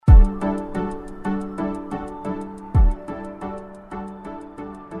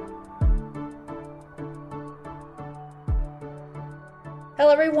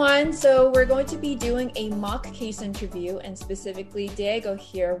Hello, everyone. So we're going to be doing a mock case interview, and specifically, Diego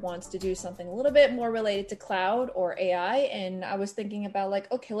here wants to do something a little bit more related to cloud or AI. And I was thinking about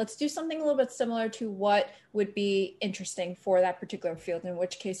okay, let's do something a little bit similar to what would be interesting for that particular field, in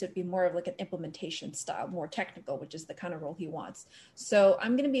which case it'd be more of like an implementation style, more technical, which is the kind of role he wants. So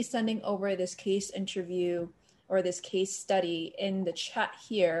I'm going to be sending over this case interview or this case study in the chat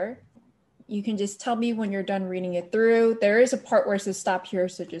here. You can just tell me when you're done reading it through. There is a part where it says stop here,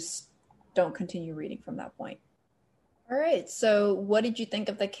 so just don't continue reading from that point. All right, so what did you think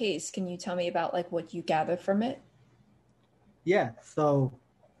of the case? Can you tell me about what you gathered from it? Yeah, so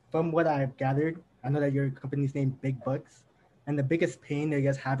from what I've gathered, I know that your company's named Big Bucks, and the biggest pain that you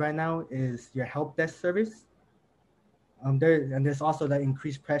guys have right now is your help desk service. There's also the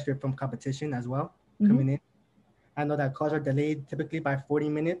increased pressure from competition as well coming in. I know that calls are delayed typically by 40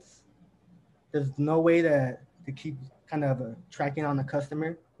 minutes. There's no way to keep kind of tracking on the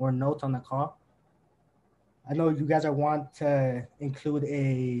customer or notes on the call. I know you guys want to include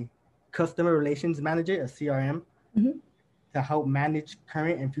a customer relations manager, a CRM, to help manage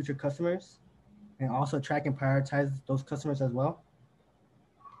current and future customers, and also track and prioritize those customers as well.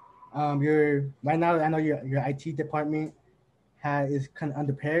 Right now, I know your IT department is kind of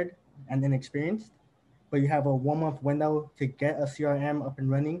underprepared and inexperienced, but you have a 1 month window to get a CRM up and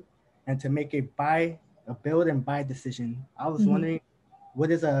running and to make a build and buy decision. I was wondering, what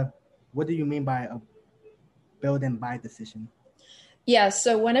do you mean by a build and buy decision? Yeah,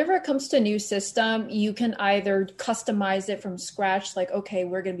 so whenever it comes to a new system, you can either customize it from scratch, okay,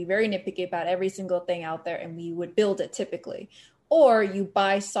 we're going to be very nitpicky about every single thing out there, and we would build it typically. Or you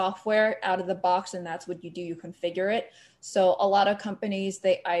buy software out of the box, and that's what you do, you configure it. So a lot of companies,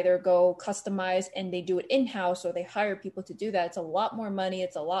 they either go customize and they do it in-house, or they hire people to do that. It's a lot more money,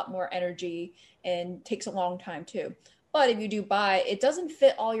 it's a lot more energy, and takes a long time too. But if you do buy, it doesn't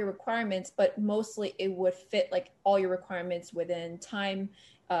fit all your requirements, but mostly it would fit all your requirements within time,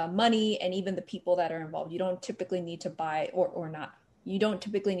 money, and even the people that are involved. You don't typically need to buy or not. You don't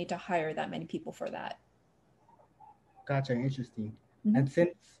typically need to hire that many people for that. Gotcha, interesting. And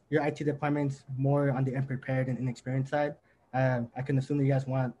since your IT department's more on the unprepared and inexperienced side, I can assume that you guys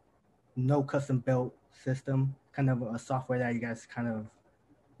want no custom built system, kind of a software that you guys kind of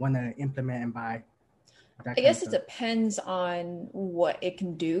want to implement and buy. I guess it depends on what it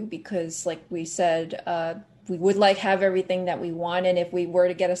can do, because like we said, we would have everything that we want. And if we were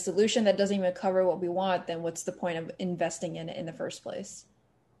to get a solution that doesn't even cover what we want, then what's the point of investing in it in the first place?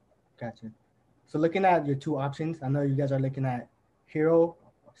 Gotcha. So looking at your two options, I know you guys are looking at Hero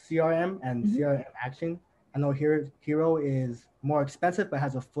CRM and CRM Action. I know Hero is more expensive, but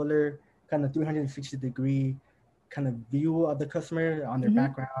has a fuller kind of 360-degree kind of view of the customer on their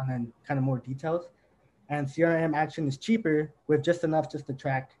background and kind of more details. And CRM Action is cheaper with just enough to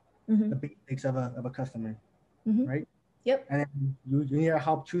track the basics of a customer, right? Yep. And then you need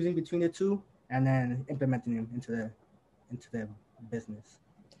help choosing between the two and then implementing them into the business.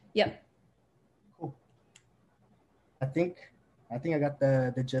 Yep. Cool. I think I got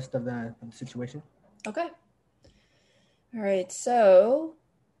the gist of the situation. Okay. All right. So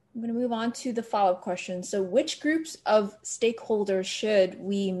I'm going to move on to the follow-up question. So which groups of stakeholders should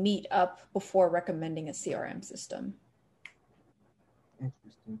we meet up before recommending a CRM system?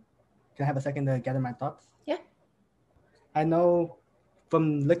 Interesting. Can I have a second to gather my thoughts? Yeah. I know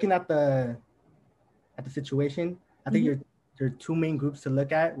from looking at the situation, I think your two main groups to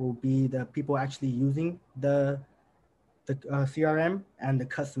look at will be the people actually using the CRM and the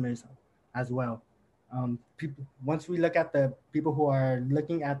customers as well. Once we look at the people who are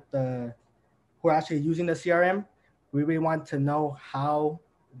actually using the CRM, we really want to know how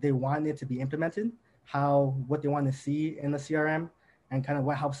they want it to be implemented, what they want to see in the CRM, and kind of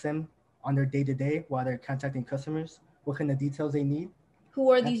what helps them on their day-to-day while they're contacting customers, what kind of details they need.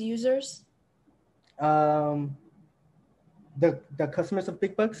 Who are these users? The customers of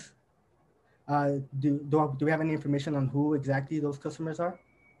Big Bucks. Do we have any information on who exactly those customers are?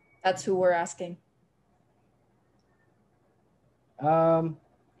 That's who we're asking.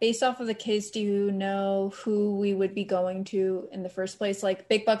 Based off of the case, do you know who we would be going to in the first place?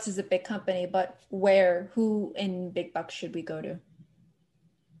 Big Bucks is a big company, but who in Big Bucks should we go to?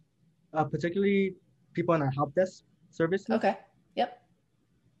 Particularly people in our help desk service. Okay. Yep.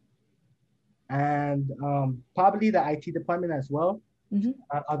 And probably the IT department as well.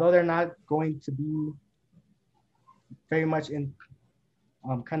 Although they're not going to be very much in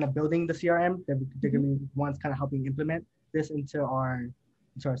kind of building the CRM, they're going to be ones kind of helping implement this into our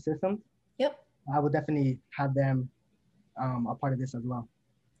systems. Yep. I would definitely have them a part of this as well.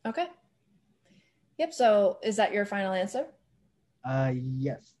 Okay. Yep. So is that your final answer?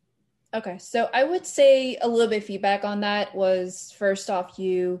 Yes. Okay, so I would say a little bit of feedback on that was first off,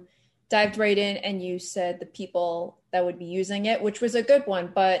 you dived right in and you said the people that would be using it, which was a good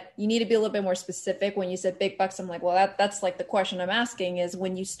one, but you need to be a little bit more specific. When you said big bucks, I'm like, well, that's like the question I'm asking is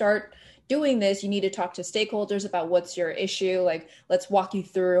when you start doing this, you need to talk to stakeholders about what's your issue. Like, let's walk you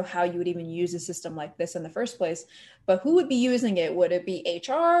through how you would even use a system like this in the first place. But who would be using it? Would it be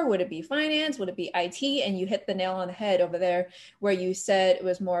HR? Would it be finance? Would it be IT? And you hit the nail on the head over there where you said it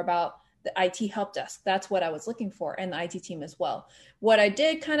was more about the IT help desk. That's what I was looking for, and the IT team as well. What I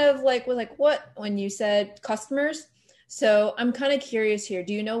did kind of like was like, what when you said customers? So I'm kind of curious here.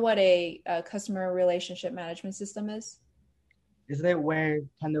 Do you know what a customer relationship management system is? Isn't it where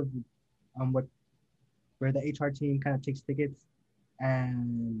kind of what where the HR team kind of takes tickets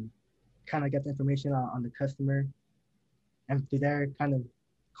and kind of gets information on the customer and through their kind of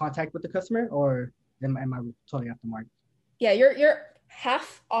contact with the customer, or am I totally off the mark? Yeah, you're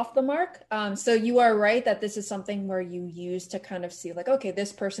half off the mark. So you are right that this is something where you use to kind of see like, okay,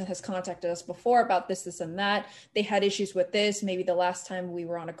 this person has contacted us before about this, and that. They had issues with this. Maybe the last time we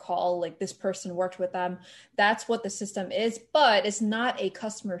were on a call, like this person worked with them. That's what the system is, but it's not a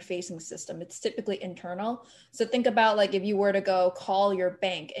customer facing system. It's typically internal. So think about like if you were to go call your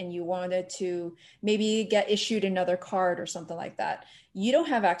bank and you wanted to maybe get issued another card or something like that, you don't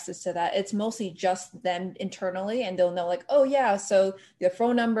have access to that. It's mostly just them internally, and they'll know like, oh yeah, so the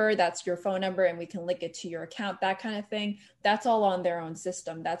phone number, that's your phone number, and we can link it to your account, that kind of thing. That's all on their own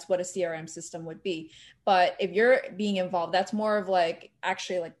system. That's what a CRM system would be. But if you're being involved, that's more of like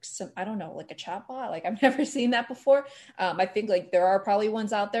actually like some, I don't know, like a chatbot. Like I've never seen that before. I think like there are probably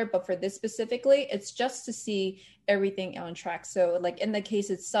ones out there, but for this specifically, it's just to see everything on track. So like in the case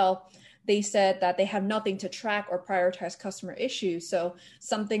itself, they said that they have nothing to track or prioritize customer issues. So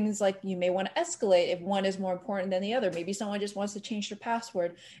some things like you may want to escalate if one is more important than the other. Maybe someone just wants to change their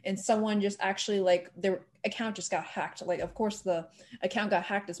password and someone just actually like their account just got hacked. Like, of course, the account got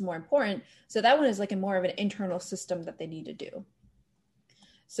hacked is more important. So that one is like a more of an internal system that they need to do.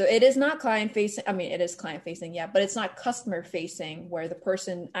 So it is not client facing. I mean, it is client facing, yeah, but it's not customer facing where the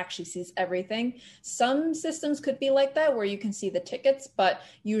person actually sees everything. Some systems could be like that where you can see the tickets, but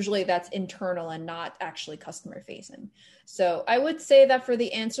usually that's internal and not actually customer facing. So I would say that for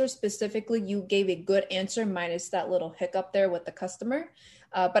the answer specifically, you gave a good answer minus that little hiccup there with the customer.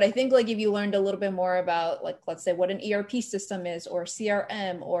 But I think like if you learned a little bit more about like, let's say what an ERP system is or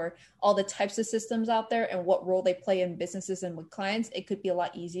CRM or all the types of systems out there and what role they play in businesses and with clients, it could be a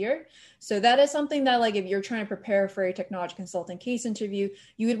lot easier. So that is something that like if you're trying to prepare for a technology consulting case interview,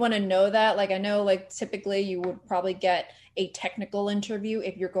 you would want to know that. Like I know like typically you would probably get a technical interview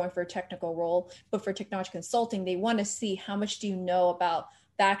if you're going for a technical role, but for technology consulting, they want to see how much do you know about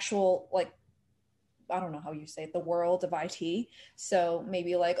the actual like I don't know how you say it, the world of IT. So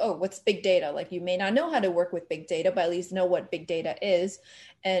maybe like, oh, what's big data? Like you may not know how to work with big data, but at least know what big data is.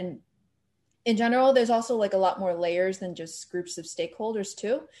 And in general, there's also like a lot more layers than just groups of stakeholders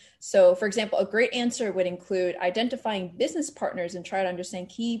too. So for example, a great answer would include identifying business partners and try to understand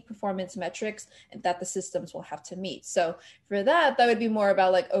key performance metrics that the systems will have to meet. So for that, that would be more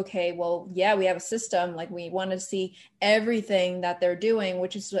about like, okay, well, yeah, we have a system, like we want to see everything that they're doing,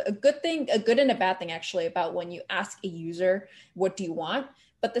 which is a good thing, a good and a bad thing actually about when you ask a user, what do you want?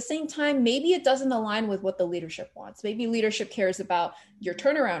 But at the same time, maybe it doesn't align with what the leadership wants. Maybe leadership cares about your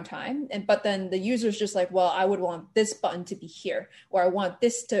turnaround time, and but then the user's just like, well, I would want this button to be here, or I want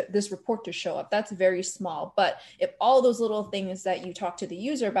this report to show up. That's very small. But if all those little things that you talk to the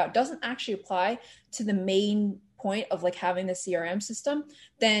user about doesn't actually apply to the main point of like having the CRM system,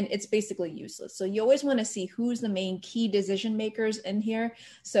 then it's basically useless. So you always want to see who's the main key decision makers in here.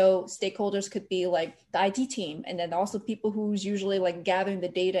 So stakeholders could be like the IT team, and then also people who's usually like gathering the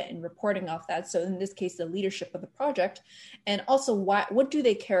data and reporting off that. So in this case, the leadership of the project, and also what do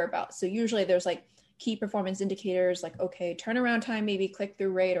they care about? So usually there's like key performance indicators like, okay, turnaround time, maybe click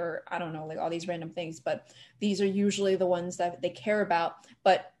through rate, or I don't know, like all these random things, but these are usually the ones that they care about.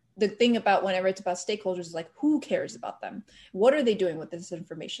 But the thing about whenever it's about stakeholders is like, who cares about them? What are they doing with this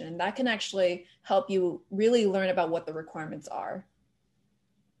information? And that can actually help you really learn about what the requirements are.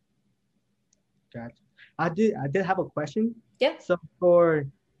 Gotcha. I did have a question. Yeah. So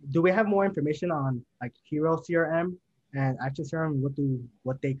do we have more information on like Hero CRM and Action CRM?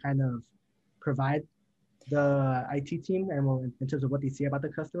 What they kind of provide the IT team and in terms of what they see about the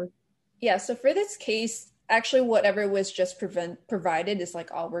customer? Yeah. So for this case, actually whatever was just provided is like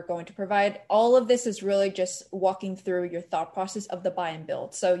all we're going to provide. All of this is really just walking through your thought process of the buy and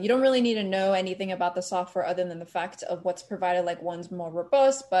build. So you don't really need to know anything about the software other than the fact of what's provided. Like one's more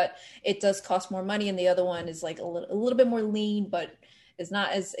robust, but it does cost more money, and the other one is like a little bit more lean, but is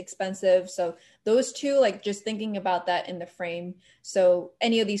not as expensive. So those two, like just thinking about that in the frame. So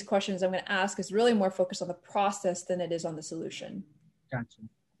any of these questions I'm going to ask is really more focused on the process than it is on the solution. Gotcha.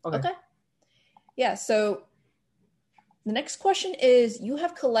 Okay. Yeah. So the next question is, you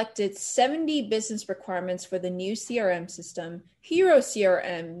have collected 70 business requirements for the new CRM system. Hero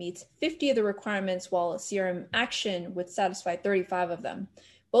CRM meets 50 of the requirements, while CRM Action would satisfy 35 of them.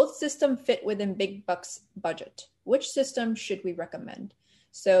 Both systems fit within Big Bucks' budget. Which system should we recommend?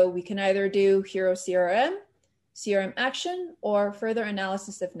 So we can either do Hero CRM, CRM Action, or further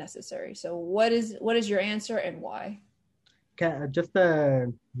analysis if necessary. So what is your answer and why? Okay, just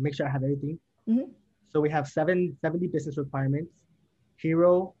to make sure I have everything. Mm-hmm. So we have 70 business requirements.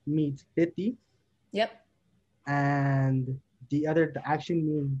 Hero meets 50. Yep. And the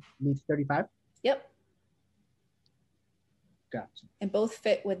Action meets 35. Yep. Gotcha. And both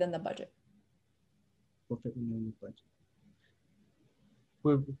fit within the budget. Both fit within the budget.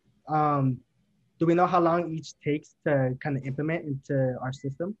 Do we know how long each takes to kind of implement into our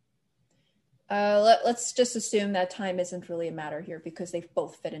system? Let's just assume that time isn't really a matter here because they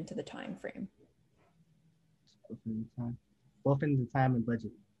both fit into the time frame. Both in the time and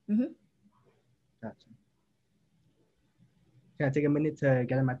budget. Mm-hmm. Gotcha. Can I take a minute to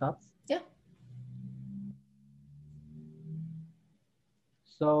gather my thoughts? Yeah.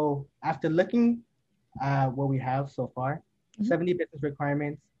 So after looking at what we have so far, mm-hmm. 70 business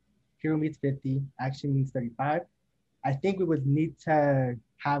requirements, Hero meets 50, Action meets 35. I think we would need to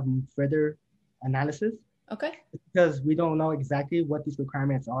have further analysis. Okay. Because we don't know exactly what these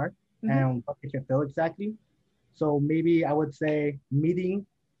requirements are mm-hmm. and what they can fill exactly. So maybe I would say meeting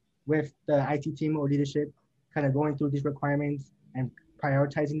with the IT team or leadership, kind of going through these requirements and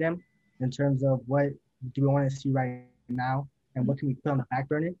prioritizing them in terms of what do we want to see right now and what can we put on the back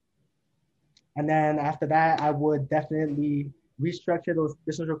burner. And then after that, I would definitely restructure those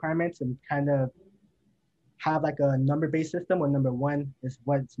business requirements and kind of have like a number-based system where number 1 is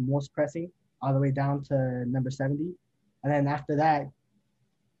what's most pressing all the way down to number 70. And then after that,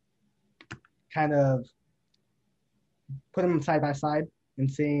 kind of put them side by side and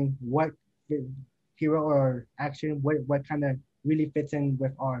seeing what Hero or Action, what kind of really fits in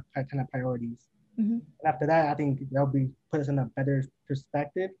with our kind of priorities. Mm-hmm. And after that, I think that'll put us in a better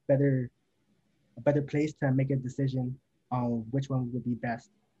perspective, a better place to make a decision on which one would be best,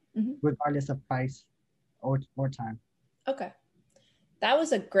 mm-hmm. regardless of price or time. Okay. That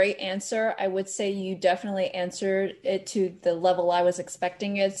was a great answer. I would say you definitely answered it to the level I was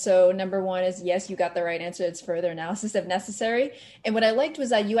expecting it. So number 1 is, yes, you got the right answer. It's further analysis if necessary. And what I liked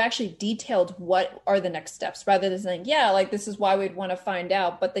was that you actually detailed what are the next steps rather than saying, yeah, like this is why we'd want to find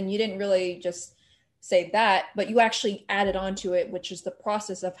out. But then you didn't really just say that, but you actually added on to it, which is the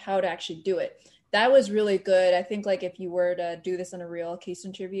process of how to actually do it. That was really good. I think like if you were to do this in a real case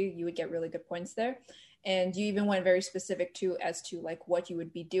interview, you would get really good points there. And you even went very specific as to like what you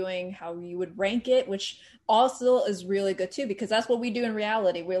would be doing, how you would rank it, which also is really good too, because that's what we do in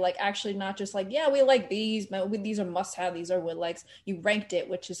reality. We're like actually not just like, yeah, we like these, but these are must have, these are would likes. You ranked it,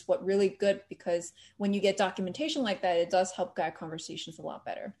 which is what really good, because when you get documentation like that, it does help guide conversations a lot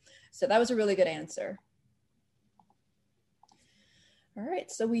better. So that was a really good answer. All right,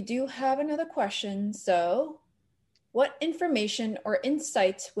 so we do have another question. So what information or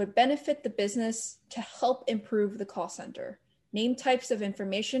insights would benefit the business to help improve the call center? Name types of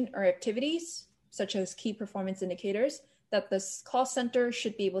information or activities, such as key performance indicators, that the call center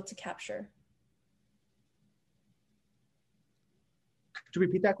should be able to capture. Could you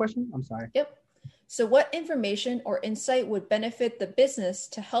repeat that question? I'm sorry. Yep. So what information or insight would benefit the business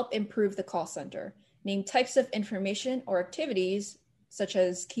to help improve the call center? Name types of information or activities, such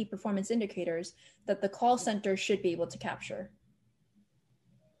as key performance indicators, that the call center should be able to capture.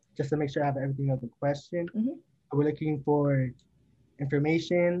 Just to make sure I have everything of the question, mm-hmm. We're looking for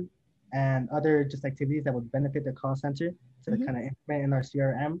information and other just activities that would benefit the call center to mm-hmm. kind of implement in our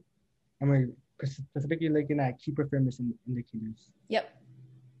CRM. And we're specifically looking at key performance indicators. Yep.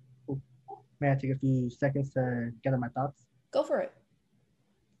 Cool. May I take a few seconds to gather my thoughts? Go for it.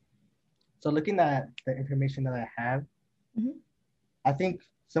 So looking at the information that I have, mm-hmm. I think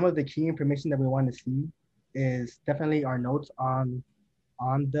some of the key information that we want to see is definitely our notes on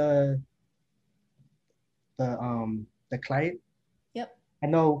the client. Yep. I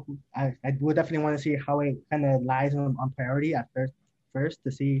know I would definitely want to see how it kind of lies on priority at first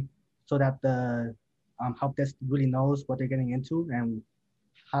to see, so that the help desk really knows what they're getting into and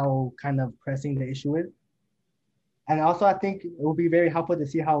how kind of pressing the issue is. And also, I think it will be very helpful to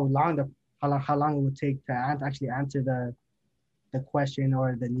see how long it would take to actually answer the question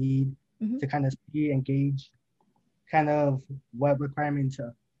or the need, to kind of see and gauge kind of what requirements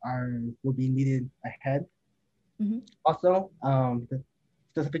will be needed ahead. Also,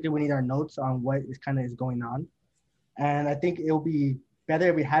 specifically, we need our notes on what is going on. And I think it will be better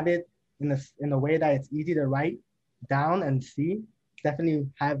if we have it in a way that it's easy to write down and see. Definitely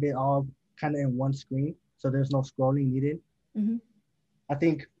have it all kind of in one screen, so there's no scrolling needed. I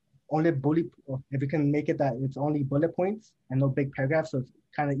think if we can make it that it's only bullet points and no big paragraphs, so it's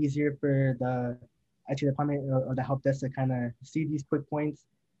kind of easier for the IT department or the help desk to kind of see these quick points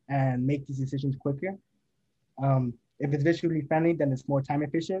and make these decisions quicker. If it's visually friendly, then it's more time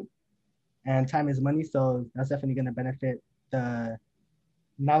efficient, and time is money, so that's definitely going to benefit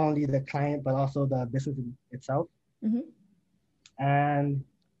not only the client but also the business itself. And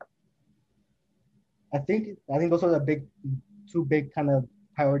I think those are the two big kind of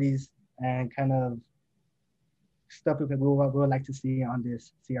priorities and kind of stuff we would like to see on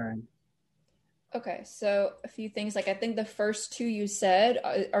this CRM. Okay, so a few things. Like I think the first two you said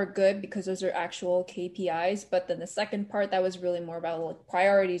are good because those are actual KPIs, but then the second part that was really more about like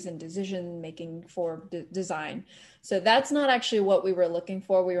priorities and decision making for design. So that's not actually what we were looking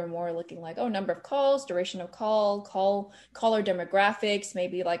for. We were more looking like, oh, number of calls, duration of caller demographics,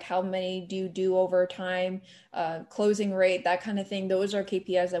 maybe like how many do you do over time, closing rate, that kind of thing. Those are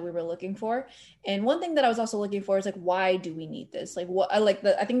KPIs that we were looking for. And one thing that I was also looking for is like, why do we need this? Like what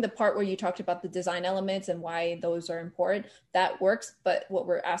I think the part where you talked about the design elements and why those are important, that works. But what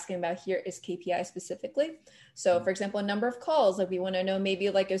we're asking about here is KPI specifically. So for example, a number of calls, like we want to know maybe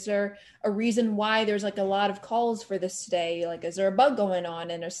like, is there a reason why there's like a lot of calls for this today? Like, is there a bug going on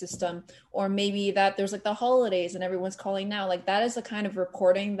in a system? Or maybe that there's like the holidays and everyone's calling now. Like that is the kind of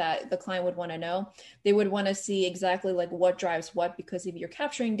reporting that the client would want to know. They would want to see exactly like what drives what, because if you're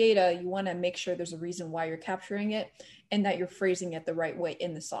capturing data, you want to make sure there's a reason why you're capturing it and that you're phrasing it the right way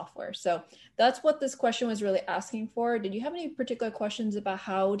in the software. So that's what this question was really asking for. Did you have any particular questions about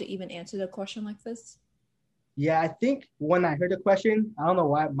how to even answer the question like this? Yeah, I think when I heard the question, I don't know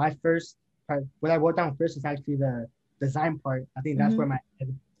why what I wrote down first is actually the design part. I think that's where my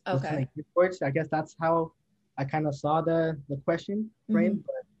head was kind of towards. I guess that's how I kind of saw the question framed.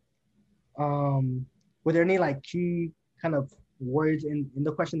 But were there any like key kind of words in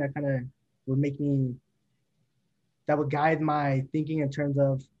the question that kind of would guide my thinking in terms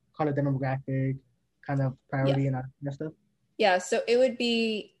of color demographic, kind of priority and that stuff? Yeah, so it would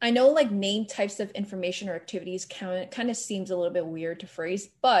be, I know like name types of information or activities kind of seems a little bit weird to phrase,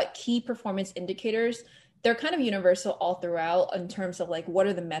 but key performance indicators, they're kind of universal all throughout in terms of like, what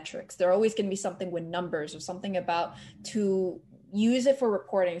are the metrics? They're always going to be something with numbers or something about to use it for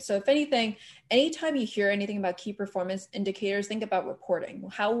reporting. So if anything, anytime you hear anything about key performance indicators, think about reporting.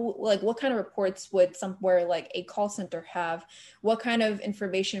 How, like, what kind of reports would somewhere like a call center have? What kind of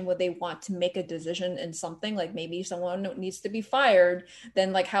information would they want to make a decision in something? Like maybe someone needs to be fired,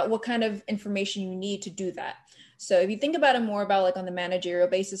 then like what kind of information you need to do that? So if you think about it more about like on the managerial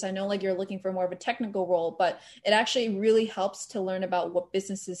basis, I know like you're looking for more of a technical role, but it actually really helps to learn about what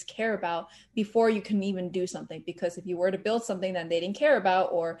businesses care about before you can even do something. Because if you were to build something that they didn't care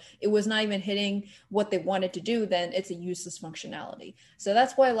about, or it was not even hitting what they wanted to do, then it's a useless functionality. So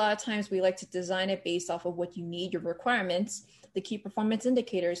that's why a lot of times we like to design it based off of what you need, your requirements, the key performance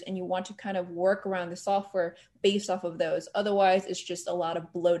indicators, and you want to kind of work around the software based off of those. Otherwise, it's just a lot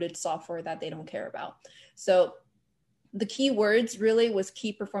of bloated software that they don't care about. So the key words really was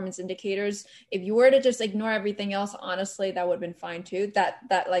key performance indicators. If you were to just ignore everything else, honestly, that would have been fine too. That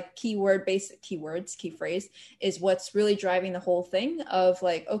like keyword, basic keywords, key phrase is what's really driving the whole thing of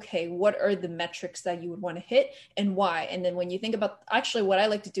like, okay, what are the metrics that you would want to hit and why? And then when you think about, actually what I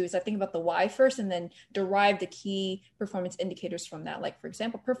like to do is I think about the why first and then derive the key performance indicators from that. Like for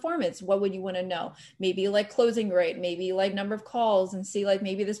example, performance, what would you want to know? Maybe like closing rate, maybe like number of calls, and see like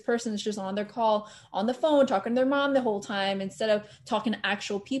maybe this person is just on their call on the phone talking to their mom the whole time instead of talking to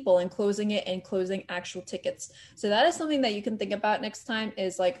actual people and closing it and closing actual tickets. So that is something that you can think about next time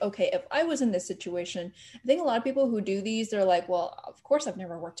is like, okay, if I was in this situation, I think a lot of people who do these, they're like, well, of course I've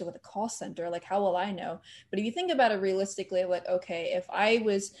never worked with a call center. Like, how will I know? But if you think about it realistically, like, okay, if I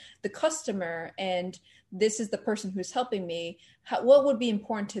was the customer and this is the person who's helping me, what would be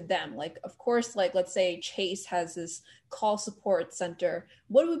important to them? Like, of course, like, let's say Chase has this call support center.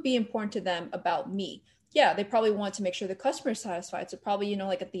 What would be important to them about me? yeah, they probably want to make sure the customer is satisfied. So probably,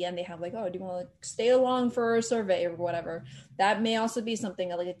 like at the end they have like, oh, do you want to stay along for a survey or whatever? That may also be something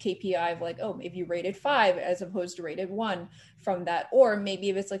like a KPI of like, oh, if you rated 5 as opposed to rated 1 from that. Or maybe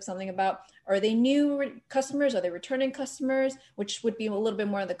if it's like something about, are they new customers? Are they returning customers? Which would be a little bit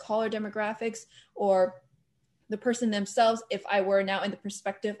more on the caller demographics, or the person themselves, if I were now in the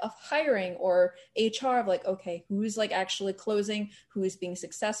perspective of hiring or HR, of like, okay, who's like actually closing, who is being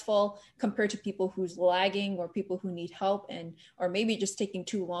successful compared to people who's lagging or people who need help, and or maybe just taking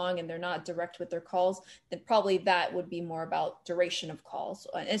too long and they're not direct with their calls, then probably that would be more about duration of calls.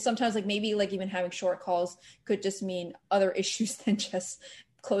 And sometimes like maybe like even having short calls could just mean other issues than just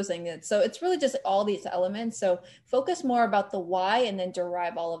closing it. So it's really just all these elements. So focus more about the why and then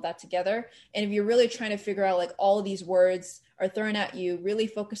derive all of that together. And if you're really trying to figure out like all of these words are thrown at you, really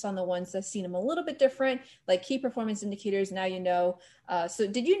focus on the ones that seem a little bit different, like key performance indicators. Now you know. So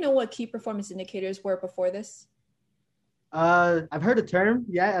did you know what key performance indicators were before this? I've heard the term,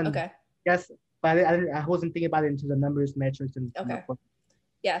 yeah, and Okay. yes, but I wasn't thinking about it into the numbers, metrics, and Okay.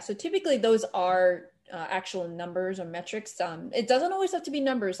 Yeah, so typically those are actual numbers or metrics. It doesn't always have to be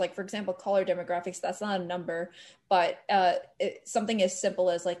numbers. Like for example, caller demographics, that's not a number, but something as simple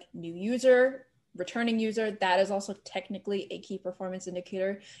as like new user, returning user, that is also technically a key performance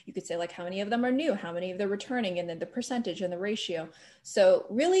indicator. You could say like how many of them are new, how many of them are returning, and then the percentage and the ratio. So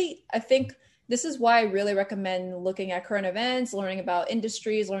really, I think this is why I really recommend looking at current events, learning about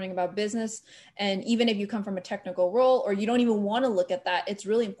industries, learning about business. And even if you come from a technical role or you don't even want to look at that, it's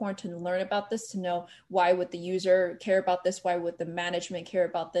really important to learn about this, to know why would the user care about this? Why would the management care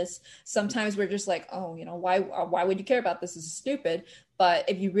about this? Sometimes we're just like, oh, why would you care about this? This is stupid. But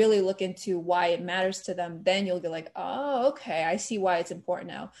if you really look into why it matters to them, then you'll be like, oh, okay, I see why it's important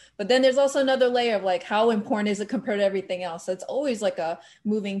now. But then there's also another layer of like, how important is it compared to everything else? So it's always like a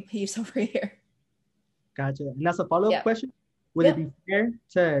moving piece over here. Gotcha. And that's a follow-up Yeah. question. Would it Yep. be fair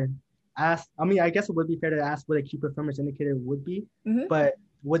to ask? I mean, I guess it would be fair to ask what a key performance indicator would be, Mm-hmm. but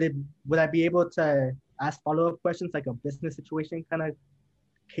would I be able to ask follow-up questions like a business situation kind of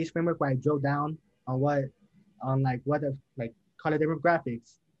case framework where I drill down on what of like color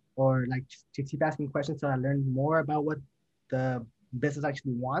demographics or like to keep asking questions so I learn more about what the business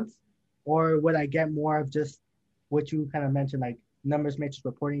actually wants? Or would I get more of just what you kind of mentioned, like numbers matrix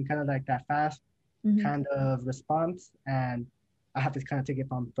reporting, kind of like that fast Mm-hmm. kind of response, and I have to kind of take it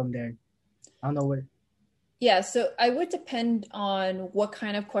from there. I don't know what. Yeah, so I would depend on what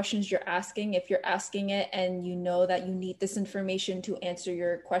kind of questions you're asking. If you're asking it and you know that you need this information to answer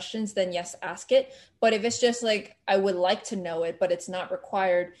your questions, then yes, ask it. But if it's just like, I would like to know it, but it's not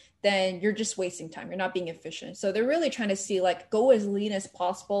required, then you're just wasting time. You're not being efficient. So they're really trying to see like, go as lean as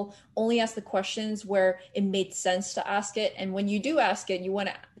possible, only ask the questions where it made sense to ask it. And when you do ask it, you want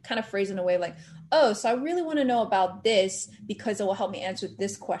to kind of phrase in a way like, oh, so I really want to know about this because it will help me answer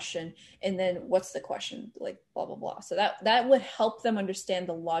this question, and then what's the question, like blah blah blah. So that would help them understand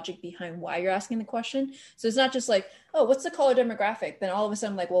the logic behind why you're asking the question. So it's not just like, oh, what's the caller demographic, then all of a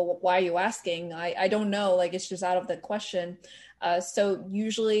sudden like, well, why are you asking? I don't know, like it's just out of the question. So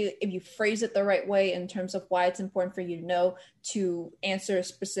usually if you phrase it the right way in terms of why it's important for you to know to answer a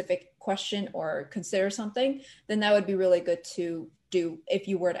specific question or consider something, then that would be really good to do if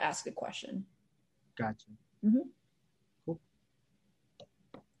you were to ask a question. Gotcha. Mm-hmm. Cool.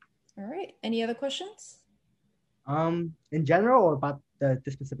 All right, any other questions? In general or about the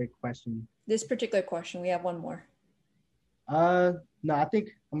specific question? This particular question, we have one more. Uh, no, I think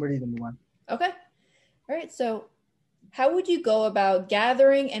I'm ready to move on. Okay. All right. So, how would you go about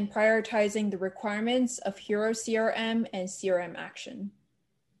gathering and prioritizing the requirements of Hero CRM and CRM Action?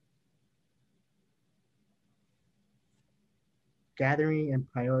 Gathering and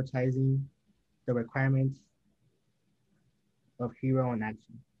prioritizing the requirements of Hero and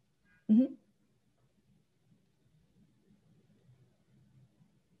Action. Mm-hmm.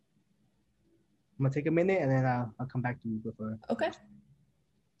 I'm gonna take a minute and then I'll come back to you before. Okay.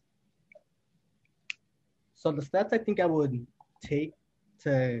 So the steps I think I would take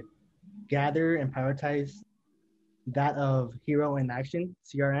to gather and prioritize that of Hero and Action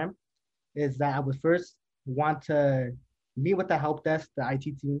CRM is that I would first want to meet with the help desk, the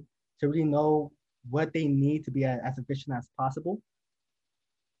IT team, to really know what they need to be as efficient as possible.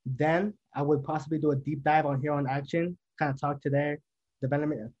 Then I would possibly do a deep dive on Hero and Action, kind of talk to their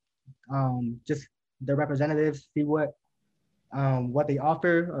development, just their representatives, see what they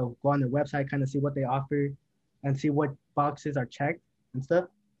offer, or go on their website, kind of see what they offer, and see what boxes are checked and stuff.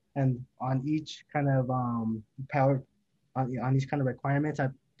 And on each kind of power, on each kind of requirements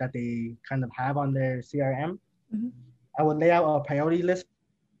that they kind of have on their CRM, Mm-hmm. I would lay out a priority list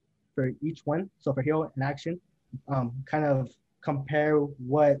for each one. So for Hero and Action, kind of compare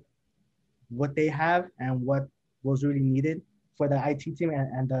what they have and what was really needed for the IT team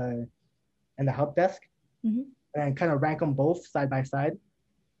and the help desk, and kind of rank them both side by side.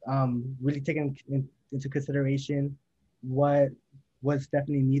 Really taking into consideration what was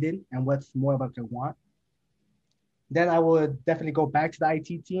definitely needed and what's more about their want. Then I would definitely go back to the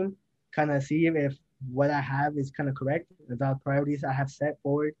IT team, kind of see if what I have is kind of correct, if the priorities I have set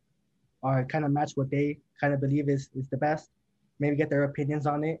forward are kind of match what they kind of believe is the best, maybe get their opinions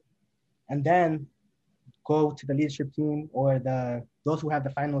on it, and then go to the leadership team or those who have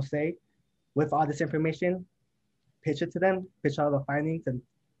the final say with all this information, pitch it to them, pitch all the findings,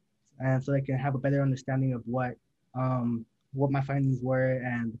 and so they can have a better understanding of what my findings were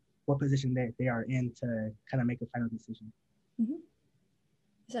and what position they are in to kind of make a final decision.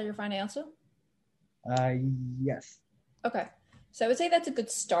 Is that your final answer? Yes. Okay. So I would say that's a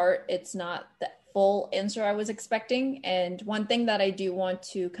good start. It's not the full answer I was expecting. And one thing that I do want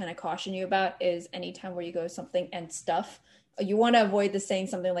to kind of caution you about is anytime where you go something and stuff, you want to avoid the saying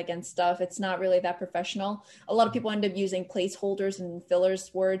something like and stuff. It's not really that professional. A lot of people end up using placeholders and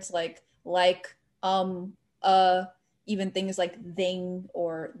fillers words like, even things like thing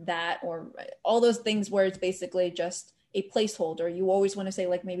or that, or all those things where it's basically just a placeholder. You always want to say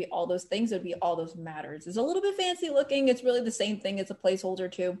like maybe all those things, would be all those matters. It's a little bit fancy looking. It's really the same thing. It's a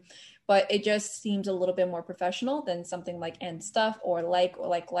placeholder too, but it just seems a little bit more professional than something like and stuff or like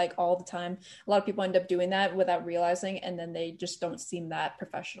all the time. A lot of people end up doing that without realizing, and then they just don't seem that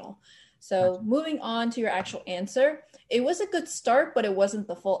professional. So moving on to your actual answer, it was a good start, but it wasn't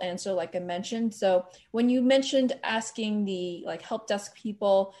the full answer, like I mentioned. So when you mentioned asking the like help desk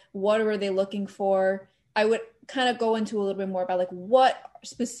people, what were they looking for? I would kind of go into a little bit more about like what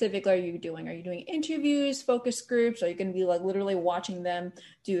specifically are you doing? Are you doing interviews, focus groups? Are you going to be like literally watching them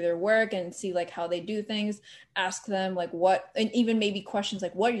do their work and see like how they do things? Ask them like what, and even maybe questions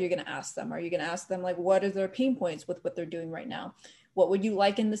like what are you going to ask them? Are you going to ask them like what are their pain points with what they're doing right now? What would you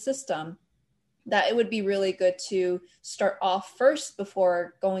like in the system? That it would be really good to start off first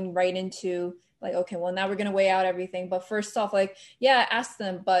before going right into like, okay, well, now we're going to weigh out everything. But first off, like, yeah, ask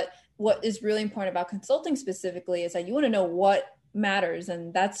them. But what is really important about consulting specifically is that you want to know what matters.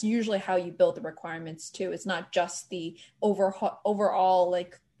 And that's usually how you build the requirements too. It's not just the overall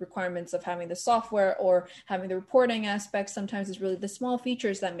like requirements of having the software or having the reporting aspects. Sometimes it's really the small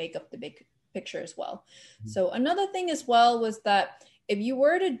features that make up the big picture as well. So another thing as well was that if you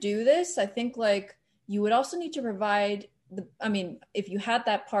were to do this, I think like you would also need to provide if you had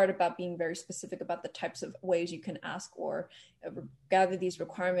that part about being very specific about the types of ways you can ask or gather these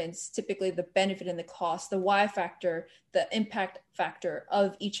requirements, typically the benefit and the cost, the why factor, the impact factor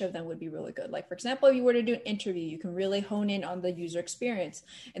of each of them would be really good. Like, for example, if you were to do an interview, you can really hone in on the user experience.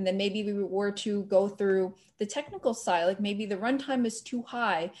 And then maybe we were to go through the technical side, like maybe the runtime is too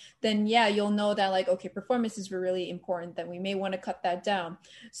high, then yeah, you'll know that like, okay, performance is really important, then we may want to cut that down.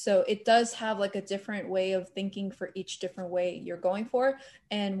 So it does have like a different way of thinking for each different way you're going for.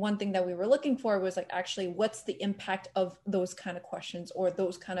 And one thing that we were looking for was like, actually, what's the impact of those kind of questions or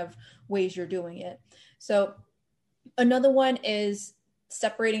those kind of ways you're doing it? So another one is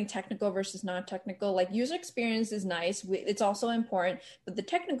separating technical versus non-technical. Like user experience is nice. It's also important, but the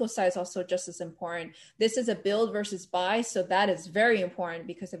technical side is also just as important. This is a build versus buy. So that is very important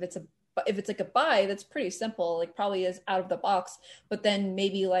because if it's like a buy, that's pretty simple, like probably is out of the box, but then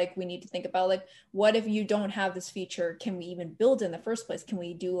maybe like we need to think about like, what if you don't have this feature? Can we even build in the first place? Can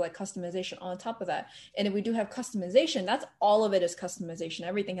we do like customization on top of that? And if we do have customization, that's all of it is customization.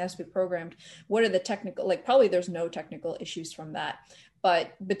 Everything has to be programmed. What are the technical, like probably there's no technical issues from that.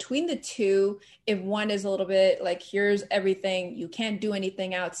 But between the two, if one is a little bit like, here's everything, you can't do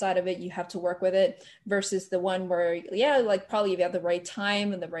anything outside of it, you have to work with it, versus the one where, yeah, like probably if you have the right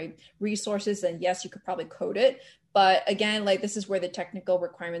time and the right resources, then yes, you could probably code it. But again, like this is where the technical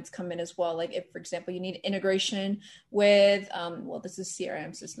requirements come in as well. Like if, for example, you need integration with, this is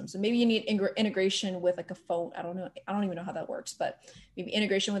CRM system. So maybe you need integration with like a phone. I don't know. I don't even know how that works, but maybe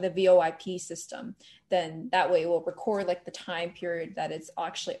integration with a VoIP system. Then that way it will record like the time period that it's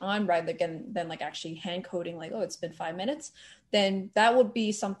actually on rather than like actually hand coding like, oh, it's been 5 minutes. Then that would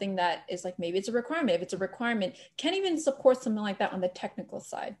be something that is like, maybe it's a requirement. If it's a requirement, can even support something like that on the technical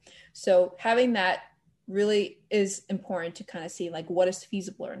side. So having that really is important to kind of see like what is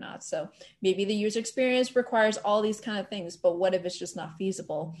feasible or not. So maybe the user experience requires all these kind of things, but what if it's just not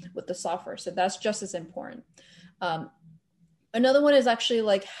feasible with the software? So that's just as important. Another one is actually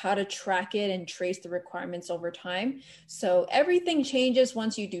like how to track it and trace the requirements over time. So everything changes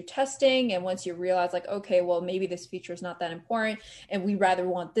once you do testing and once you realize like, okay, well, maybe this feature is not that important and we rather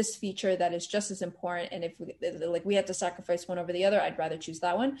want this feature that is just as important. And if we have to sacrifice one over the other, I'd rather choose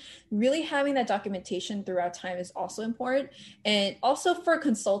that one. Really having that documentation throughout time is also important. And also for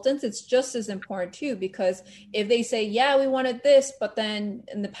consultants, it's just as important too, because if they say, yeah, we wanted this, but then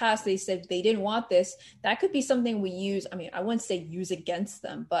in the past they said they didn't want this, that could be something we use. I mean, I wouldn't say use against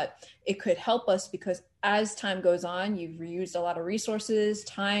them, but it could help us because as time goes on, you've reused a lot of resources,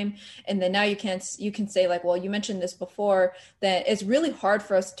 time, and then now you can say like, well, you mentioned this before, that it's really hard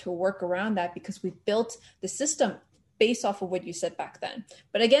for us to work around that because we built the system based off of what you said back then.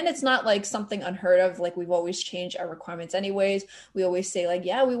 But again, it's not like something unheard of. Like we've always changed our requirements anyways. We always say like,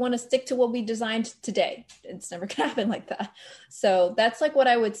 yeah, we want to stick to what we designed today. It's never gonna happen like that. So that's like what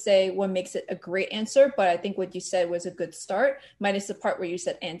I would say what makes it a great answer. But I think what you said was a good start, minus the part where you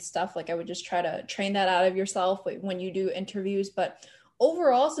said and stuff. Like I would just try to train that out of yourself when you do interviews. But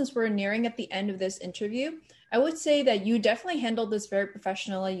overall, since we're nearing at the end of this interview, I would say that you definitely handled this very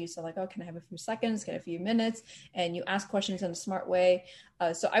professionally. You said like, oh, can I have a few seconds, get a few minutes? And you ask questions in a smart way.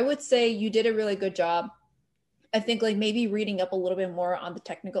 So I would say you did a really good job. I think like maybe reading up a little bit more on the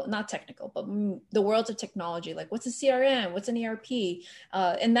technical, not technical, but the worlds of technology, like what's a CRM, what's an ERP,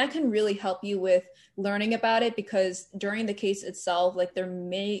 and that can really help you with learning about it because during the case itself, like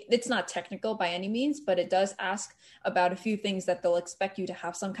it's not technical by any means, but it does ask about a few things that they'll expect you to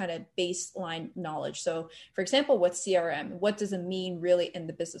have some kind of baseline knowledge. So for example, what's CRM? What does it mean really in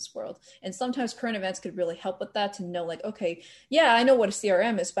the business world? And sometimes current events could really help with that to know like, okay, yeah, I know what a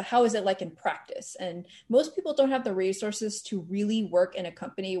CRM is, but how is it like in practice? And most people don't have the resources to really work in a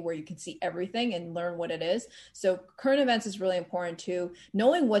company where you can see everything and learn what it is. So current events is really important too.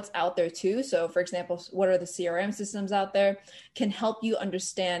 Knowing what's out there too. So for example, what are the CRM systems out there can help you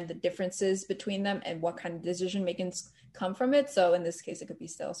understand the differences between them and what kind of decision making come from it. So in this case, it could be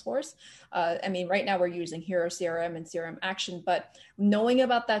Salesforce. I mean, right now we're using Hero CRM and CRM Action, but knowing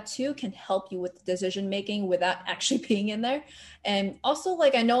about that too can help you with decision making without actually being in there. And also,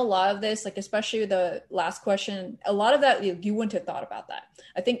 like, I know a lot of this, like, especially the last question, a lot of that, you wouldn't have thought about that.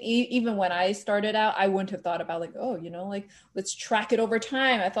 I think even when I started out, I wouldn't have thought about like, oh, like, let's track it over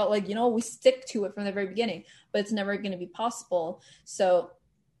time. I thought like, we stick to it from the very beginning, but it's never going to be possible. So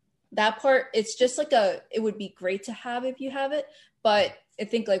that part, it's just like it would be great to have if you have it, but I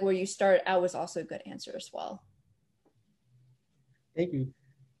think like where you start out was also a good answer as well. Thank you.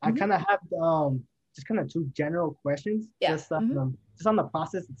 I kind of have just kind of two general questions. Yeah. Just on the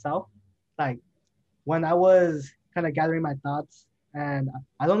process itself. Like when I was kind of gathering my thoughts, and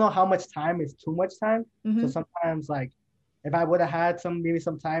I don't know how much time is too much time. So sometimes like if I would have had some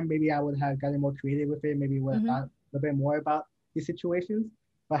time, maybe I would have gotten more creative with it. Maybe would have thought a little bit more about these situations.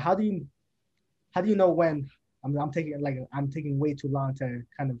 But how do you know when I'm taking way too long to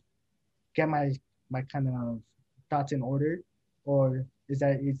kind of get my kind of thoughts in order, or is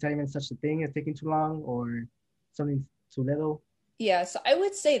that even such a thing as taking too long or something too little? Yeah, so I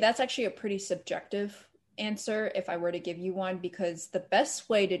would say that's actually a pretty subjective answer if I were to give you one, because the best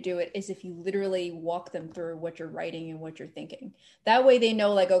way to do it is if you literally walk them through what you're writing and what you're thinking. That way they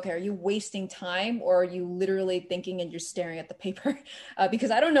know like, okay, are you wasting time or are you literally thinking and you're staring at the paper?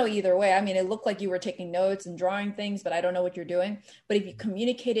 Because I don't know either way. I mean, it looked like you were taking notes and drawing things, but I don't know what you're doing. But if you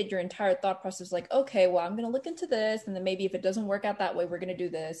communicated your entire thought process, like, okay, well, I'm going to look into this. And then maybe if it doesn't work out that way, we're going to do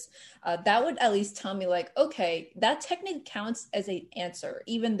this. That would at least tell me like, okay, that technically counts as an answer,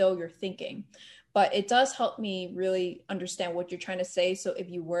 even though you're thinking. But it does help me really understand what you're trying to say. So if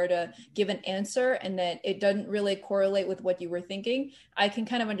you were to give an answer and that it doesn't really correlate with what you were thinking, I can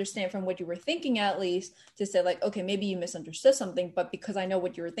kind of understand from what you were thinking at least to say like, okay, maybe you misunderstood something, but because I know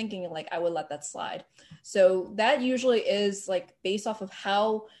what you were thinking, like I would let that slide. So that usually is like based off of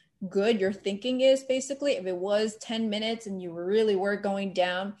how good your thinking is. Basically, if it was 10 minutes and you really were going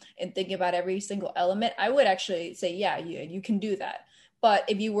down and thinking about every single element, I would actually say, yeah, you can do that. But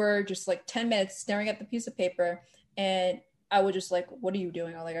if you were just like 10 minutes staring at the piece of paper and I would just like, what are you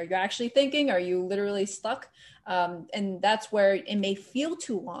doing? Or like, are you actually thinking? Are you literally stuck? And that's where it may feel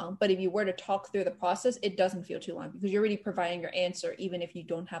too long. But if you were to talk through the process, it doesn't feel too long because you're already providing your answer, even if you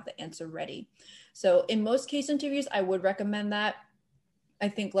don't have the answer ready. So in most case interviews, I would recommend that. I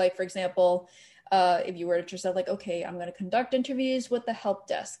think like, for example, if you were to just say like, okay, I'm going to conduct interviews with the help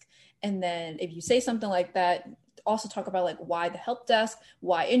desk. And then if you say something like that, also talk about like why the help desk,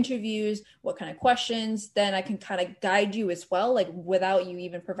 why interviews, what kind of questions, then I can kind of guide you as well, like without you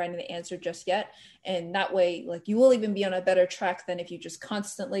even providing the answer just yet. And that way, like you will even be on a better track than if you just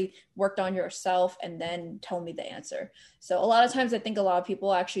constantly worked on yourself and then told me the answer. So a lot of times I think a lot of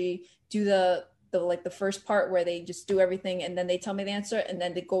people actually do the like the first part where they just do everything and then they tell me the answer and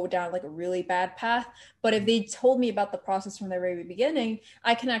then they go down like a really bad path. But if they told me about the process from the very beginning,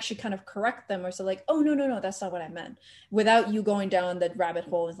 I can actually kind of correct them or say like, oh, no, that's not what I meant, without you going down the rabbit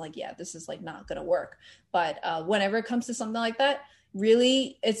hole and like, yeah, this is like not gonna work. But whenever it comes to something like that,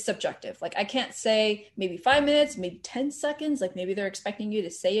 really it's subjective. Like I can't say maybe 5 minutes, maybe 10 seconds, like maybe they're expecting you to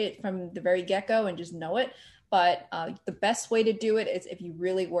say it from the very get-go and just know it. But the best way to do it is if you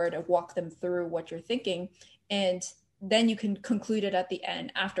really were to walk them through what you're thinking, and then you can conclude it at the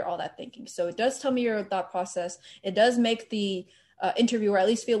end after all that thinking. So it does tell me your thought process. It does make the interviewer at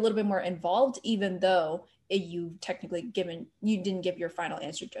least feel a little bit more involved, even though you didn't give your final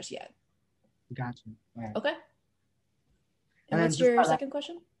answer just yet. Gotcha. Right. Okay. And what's your second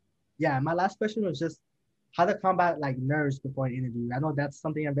question? Yeah, my last question was just how to combat like nerves before an interview. I know that's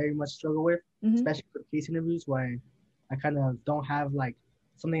something I very much struggle with, especially with case interviews where I kind of don't have like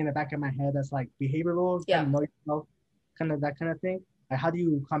something in the back of my head that's like behavioral, kind of know yourself, kind of that kind of thing. Like how do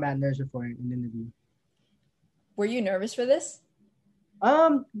you combat nerves before an interview? Were you nervous for this?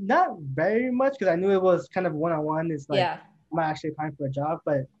 Not very much because I knew it was kind of one-on-one. It's like I'm actually applying for a job,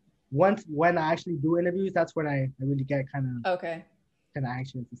 but when I actually do interviews, that's when I really get kind of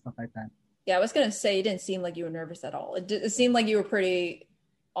anxious and stuff like that. Yeah, I was gonna say it didn't seem like you were nervous at all. It seemed like you were pretty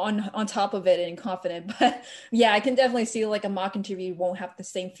on top of it and confident. But yeah, I can definitely see like a mock interview won't have the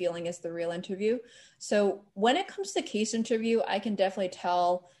same feeling as the real interview. So when it comes to case interview, I can definitely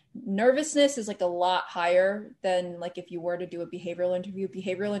tell nervousness is like a lot higher than like if you were to do a behavioral interview.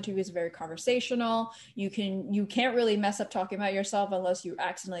 Behavioral interview is very conversational. You can't really mess up talking about yourself unless you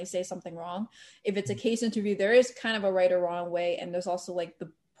accidentally say something wrong. If it's a case interview, there is kind of a right or wrong way, and there's also like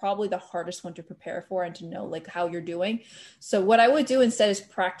probably the hardest one to prepare for and to know like how you're doing. So what I would do instead is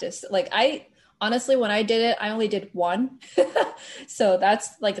practice. Like I honestly, when I did it, I only did one. So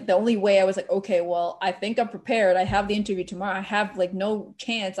that's like the only way I was like, okay, well, I think I'm prepared. I have the interview tomorrow. I have like no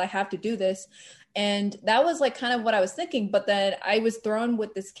chance. I have to do this. And that was like kind of what I was thinking. But then I was thrown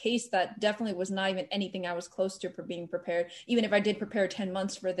with this case that definitely was not even anything I was close to for being prepared. Even if I did prepare 10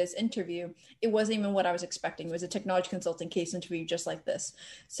 months for this interview, it wasn't even what I was expecting. It was a technology consulting case interview just like this.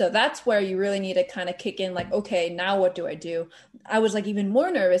 So that's where you really need to kind of kick in like, okay, now what do I do? I was like even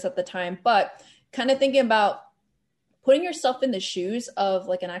more nervous at the time, but kind of thinking about putting yourself in the shoes of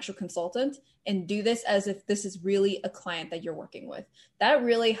like an actual consultant and do this as if this is really a client that you're working with. That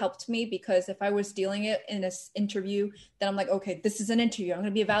really helped me, because if I was dealing it in this interview, then I'm like, okay, this is an interview. I'm going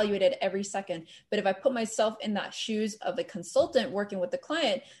to be evaluated every second. But if I put myself in that shoes of a consultant working with the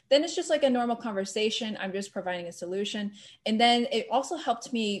client, then it's just like a normal conversation. I'm just providing a solution. And then it also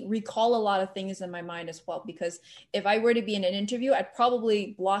helped me recall a lot of things in my mind as well, because if I were to be in an interview, I'd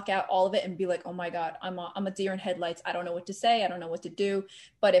probably block out all of it and be like, oh my God, I'm a deer in headlights. I don't know what to say. I don't know what to do.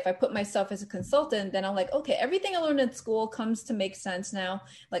 But if I put myself as a consultant, then I'm like, okay, everything I learned in school comes to make sense now.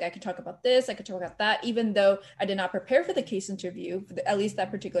 Like I could talk about this, I could talk about that, even though I did not prepare for the case interview, at least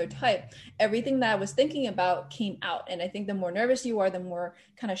that particular type. Everything that I was thinking about came out. And I think the more nervous you are, the more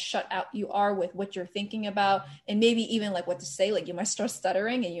kind of shut out you are with what you're thinking about, and maybe even like what to say. Like you might start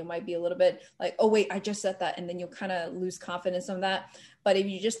stuttering and you might be a little bit like, oh wait, I just said that. And then you'll kind of lose confidence on that. But if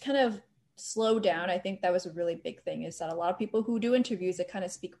you just kind of slow down, I think that was a really big thing, is that a lot of people who do interviews, they kind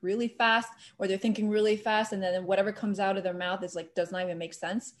of speak really fast, or they're thinking really fast, and then whatever comes out of their mouth is like does not even make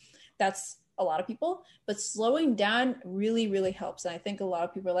sense. That's a lot of people, but slowing down really, really helps. And I think a lot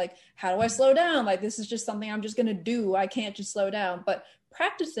of people are like, how do I slow down? Like, this is just something I'm just going to do. I can't just slow down. But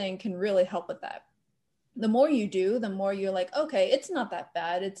practicing can really help with that. The more you do, the more you're like, okay, it's not that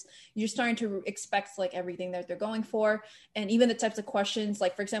bad. You're starting to expect like everything that they're going for. And even the types of questions,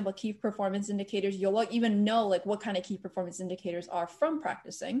 like for example, key performance indicators, you'll even know like what kind of key performance indicators are from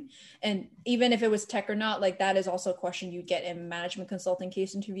practicing. And even if it was tech or not, like that is also a question you get in management consulting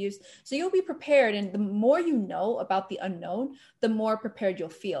case interviews. So you'll be prepared. And the more you know about the unknown, the more prepared you'll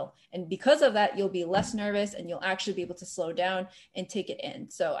feel. And because of that, you'll be less nervous and you'll actually be able to slow down and take it in.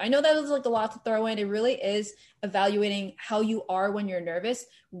 So I know that was like a lot to throw in. It really is evaluating how you are when you're nervous.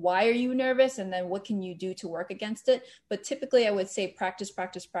 Why are you nervous? And then what can you do to work against it? But typically I would say practice,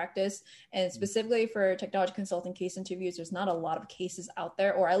 practice, practice. And specifically for technology consulting case interviews, there's not a lot of cases out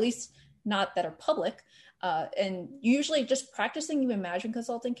there, or at least not that are public. And usually just practicing even management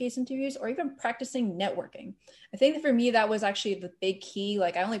consulting case interviews or even practicing networking. I think that for me, that was actually the big key.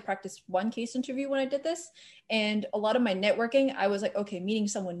 Like I only practiced one case interview when I did this. And a lot of my networking, I was like, okay, meeting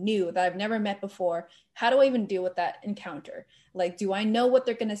someone new that I've never met before. How do I even deal with that encounter? Like, do I know what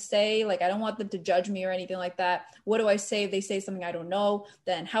they're going to say? Like, I don't want them to judge me or anything like that. What do I say if they say something I don't know?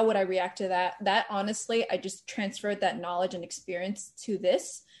 Then how would I react to that? That honestly, I just transferred that knowledge and experience to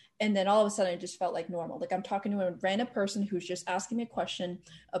this. And then all of a sudden, it just felt like normal. Like I'm talking to a random person who's just asking me a question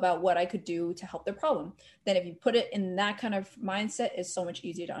about what I could do to help their problem. Then if you put it in that kind of mindset, it's so much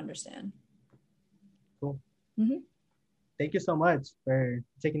easier to understand. Cool. Mm-hmm. Thank you so much for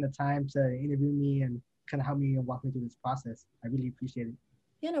taking the time to interview me and kind of help me and walk me through this process. I really appreciate it.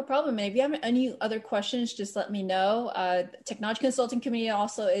 Yeah, no problem. And if you have any other questions, just let me know. Technology Consulting Committee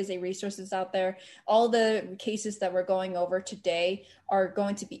also is a resources out there. All the cases that we're going over today are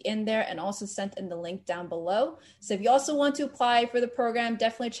going to be in there and also sent in the link down below. So if you also want to apply for the program,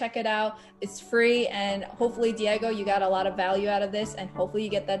 definitely check it out. It's free, and hopefully, Diego, you got a lot of value out of this, and hopefully you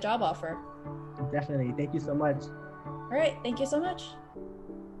get that job offer. Definitely. Thank you so much. All right. Thank you so much.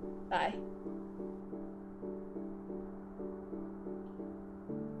 Bye.